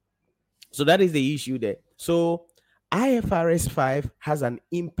 So that is the issue there. So IFRS 5 has an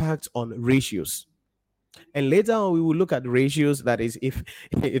impact on ratios. And later on, we will look at ratios. That is, if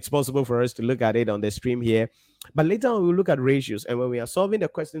it's possible for us to look at it on the stream here. But later on, we will look at ratios. And when we are solving the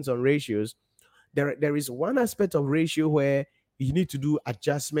questions on ratios, there is one aspect of ratio where you need to do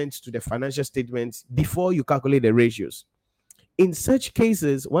adjustments to the financial statements before you calculate the ratios. In such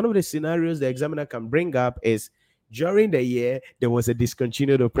cases, one of the scenarios the examiner can bring up is during the year there was a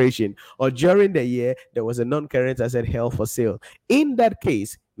discontinued operation, or during the year there was a non-current asset held for sale. In that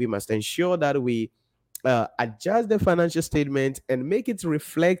case, we must ensure that we adjust the financial statement and make it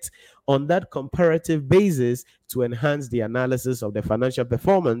reflect on that comparative basis to enhance the analysis of the financial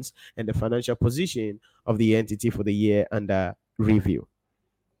performance and the financial position of the entity for the year under review.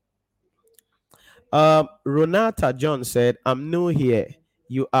 Renata John said, I'm new here.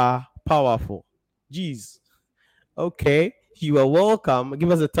 You are powerful. Jeez. Okay. You are welcome.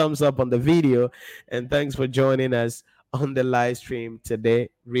 Give us a thumbs up on the video. And thanks for joining us on the live stream today.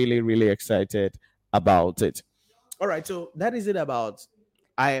 Really, really excited about it. All right. So that is it about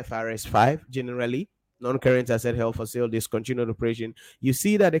IFRS 5 generally. Non-current asset held for sale, discontinued operation. You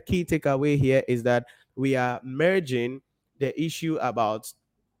see that the key takeaway here is that we are merging the issue about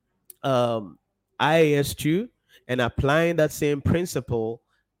IAS 2 and applying that same principle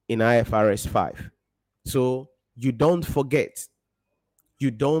in IFRS 5. So you don't forget.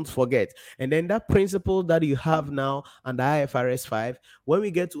 You don't forget. And then that principle that you have now under IFRS 5, when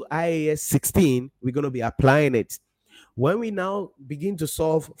we get to IAS 16, we're going to be applying it. When we now begin to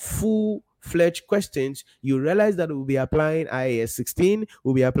solve full-fledged questions, you realize that we'll be applying IAS 16,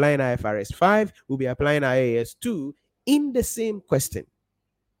 we'll be applying IFRS 5, we'll be applying IAS 2 in the same question.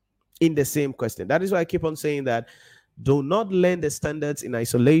 In the same question. That is why I keep on saying that do not learn the standards in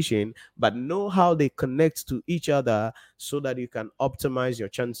isolation, but know how they connect to each other so that you can optimize your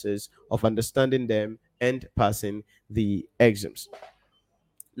chances of understanding them and passing the exams.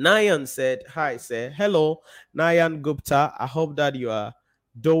 Nayan said, hi, sir. Hello, Nayan Gupta. I hope that you are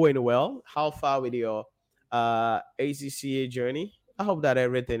doing well. How far with your ACCA journey? I hope that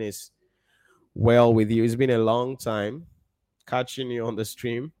everything is well with you. It's been a long time catching you on the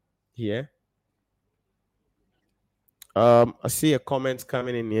stream here. I see a comment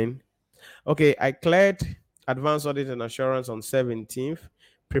coming in. Okay, I cleared advanced audit and assurance on 17th,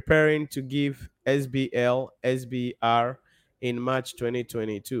 preparing to give SBL, SBR in March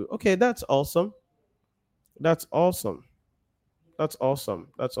 2022. Okay, that's awesome. That's awesome. That's awesome.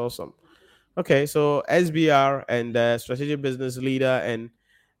 That's awesome. Okay, so SBR and strategic business leader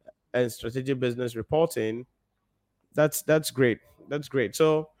and strategic business reporting. That's great. That's great.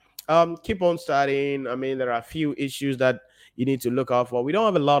 So keep on studying. I mean, there are a few issues that you need to look out for. We don't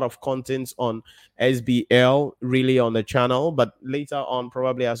have a lot of contents on SBL really on the channel, but later on,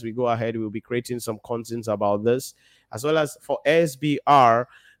 probably as we go ahead, we'll be creating some contents about this, as well as for SBR.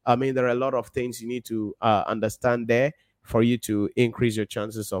 I mean, there are a lot of things you need to understand there for you to increase your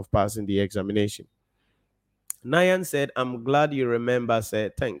chances of passing the examination. Nayan said, I'm glad you remember.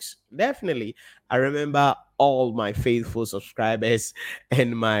 Said, thanks. Definitely. I remember all my faithful subscribers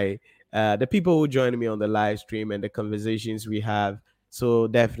and my the people who join me on the live stream and the conversations we have. So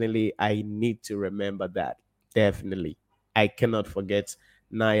definitely I need to remember that. Definitely. I cannot forget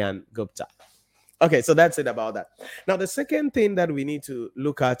Nayan Gupta. Okay, so that's it about that. Now, the second thing that we need to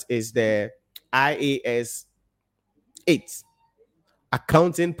look at is the IAS 8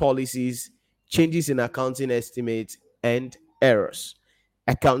 accounting policies, changes in accounting estimates, and errors.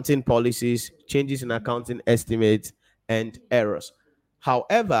 Accounting policies, changes in accounting estimates, and errors.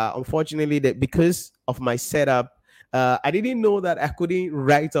 However, unfortunately, that because of my setup, I didn't know that I couldn't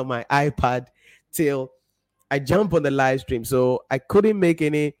write on my iPad till I jump on the live stream. So I couldn't make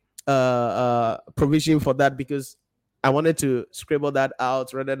any provision for that because I wanted to scribble that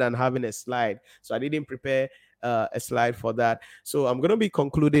out rather than having a slide. So I didn't prepare a slide for that. So I'm going to be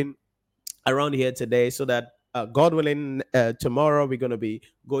concluding around here today so that God willing, tomorrow we're going to be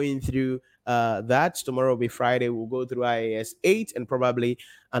going through that. Tomorrow will be Friday. We'll go through IAS 8 and probably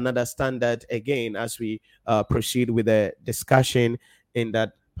another standard again as we proceed with the discussion in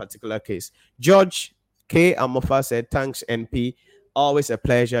that particular case. George K. Amofa said, thanks, NP. Always a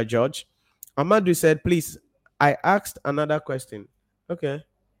pleasure, George. Amadou said, please, I asked another question. Okay.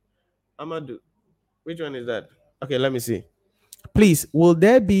 Amadou, which one is that? Okay, let me see. Please, will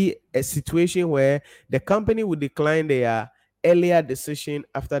there be a situation where the company will decline their earlier decision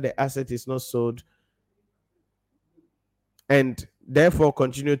after the asset is not sold and therefore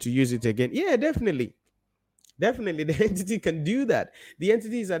continue to use it again? Yeah, definitely. Definitely, the entity can do that. The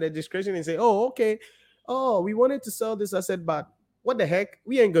entity is at their discretion and say, oh, okay, oh, we wanted to sell this asset, but what the heck?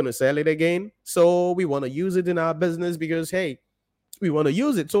 We ain't going to sell it again. So we want to use it in our business because, hey, we want to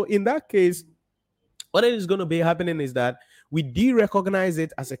use it. So in that case, what is going to be happening is that we de-recognize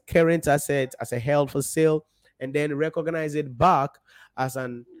it as a current asset, as a held for sale, and then recognize it back as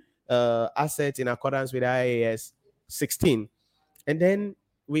an asset in accordance with IAS 16. And then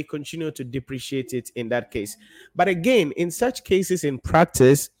we continue to depreciate it in that case. But again, in such cases in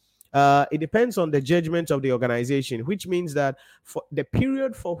practice, it depends on the judgment of the organization, which means that for the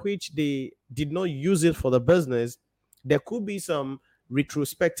period for which they did not use it for the business, there could be some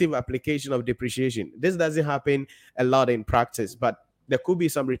retrospective application of depreciation. This doesn't happen a lot in practice, but there could be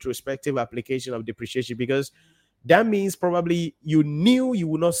some retrospective application of depreciation, because that means probably you knew you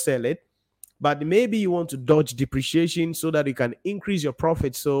would not sell it, but maybe you want to dodge depreciation so that you can increase your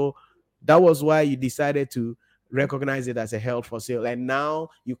profit. So that was why you decided to recognize it as a held for sale. And now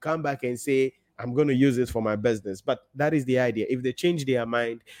you come back and say, I'm going to use it for my business. But that is the idea. If they change their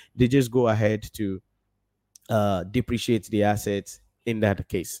mind, they just go ahead to depreciate the assets in that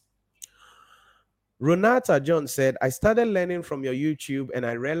case. Renata John said, I started learning from your YouTube and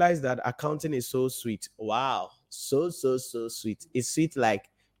I realized that accounting is so sweet. Wow. So sweet. It's sweet like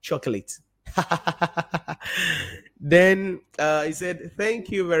chocolate. Then he said,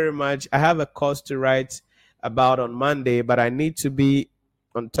 thank you very much. I have a course to write about on Monday, but I need to be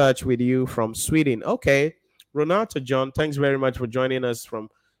on touch with you from Sweden. Okay. Renata John, thanks very much for joining us from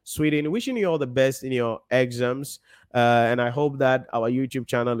Sweden. Wishing you all the best in your exams. And I hope that our YouTube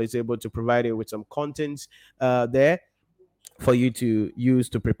channel is able to provide you with some content there for you to use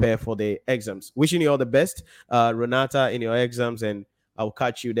to prepare for the exams. Wishing you all the best, Renata, in your exams, and I'll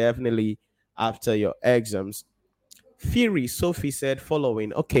catch you definitely after your exams. Fury Sophie said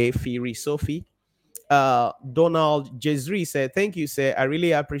following. Okay, Fury Sophie. Donald Jezri said, thank you, sir. I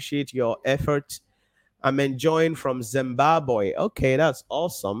really appreciate your effort. I'm enjoying from Zimbabwe. Okay, that's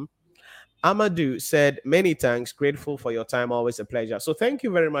awesome. Amadou said, many thanks. Grateful for your time. Always a pleasure. So thank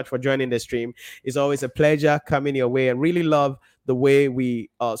you very much for joining the stream. It's always a pleasure coming your way, and really love the way we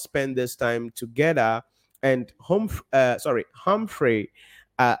spend this time together. And Humphrey,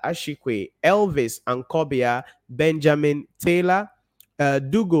 Ashikwe, Elvis, Ankobia, Benjamin, Taylor,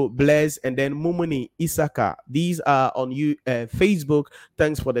 Dugo, Blaise, and then Mumuni Isaka. These are on Facebook.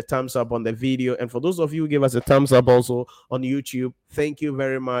 Thanks for the thumbs up on the video. And for those of you who give us a thumbs up also on YouTube, thank you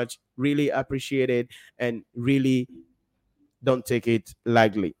very much. Really appreciate it, and really don't take it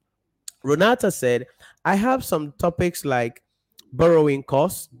lightly. Renata said, I have some topics like borrowing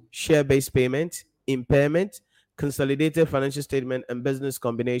costs, share-based payment, impairment, consolidated financial statement, and business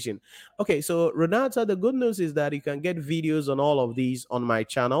combination. Okay, so Renata, the good news is that you can get videos on all of these on my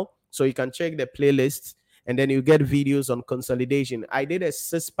channel. So you can check the playlists, and then you get videos on consolidation. I did a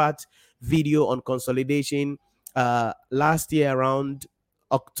 6-part video on consolidation last year around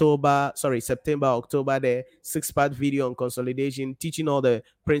September, October, the 6-part video on consolidation, teaching all the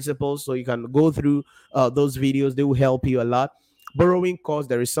principles. So you can go through those videos. They will help you a lot. Borrowing costs,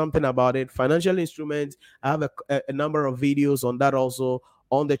 there is something about it. Financial instruments, I have a number of videos on that also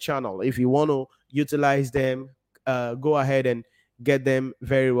on the channel. If you want to utilize them, go ahead and get them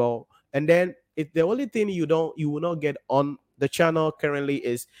very well. And then if the only thing you will not get on the channel currently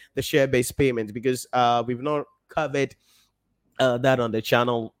is the share-based payment, because we've not covered that on the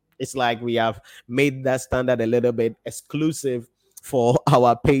channel. It's like we have made that standard a little bit exclusive for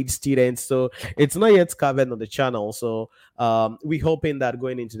our paid students, so it's not yet covered on the channel. So we're hoping that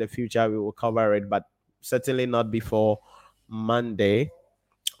going into the future we will cover it, but certainly not before Monday.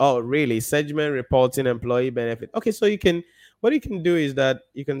 Oh, really? Segment reporting, employee benefit. Okay, so what you can do is that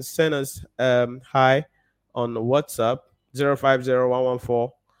you can send us hi on WhatsApp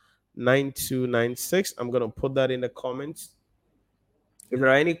 0501149296. I'm gonna put that in the comments. If there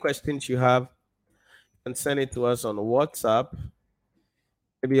are any questions you have, you can send it to us on WhatsApp.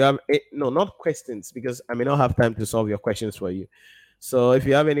 If you have not questions, because I may not have time to solve your questions for you. So if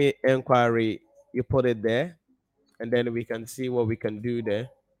you have any inquiry, you put it there, and then we can see what we can do there.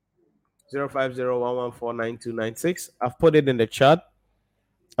 0501149296. I've put it in the chat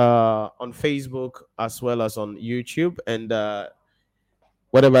on Facebook as well as on YouTube, and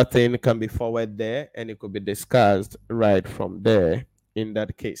whatever thing can be forwarded there, and it could be discussed right from there in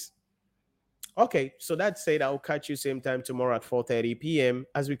that case. Okay, so that said, I'll catch you same time tomorrow at 4:30 p.m.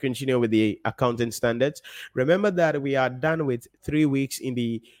 as we continue with the accounting standards. Remember that we are done with 3 weeks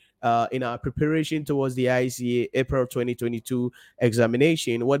in our preparation towards the ICA April 2022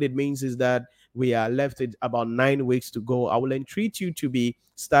 examination. What it means is that we are left with about 9 weeks to go. I will entreat you to be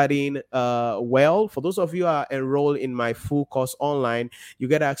studying well. For those of you who are enrolled in my full course online, you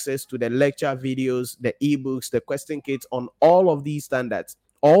get access to the lecture videos, the ebooks, the question kits on all of these standards.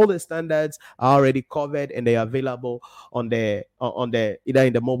 All the standards are already covered, and they are available on the either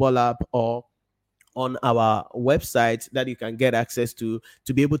in the mobile app or on our website that you can get access to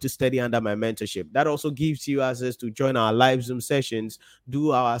be able to study under my mentorship. That also gives you access to join our live Zoom sessions, do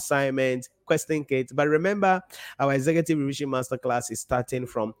our assignments, question kits. But remember, our executive revision masterclass is starting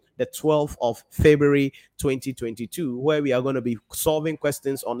from the 12th of February 2022, where we are going to be solving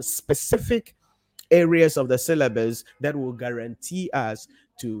questions on specific areas of the syllabus that will guarantee us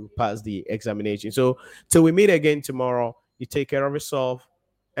to pass the examination. So till we meet again tomorrow, You take care of yourself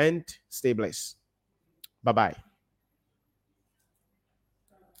and stay blessed. Bye bye.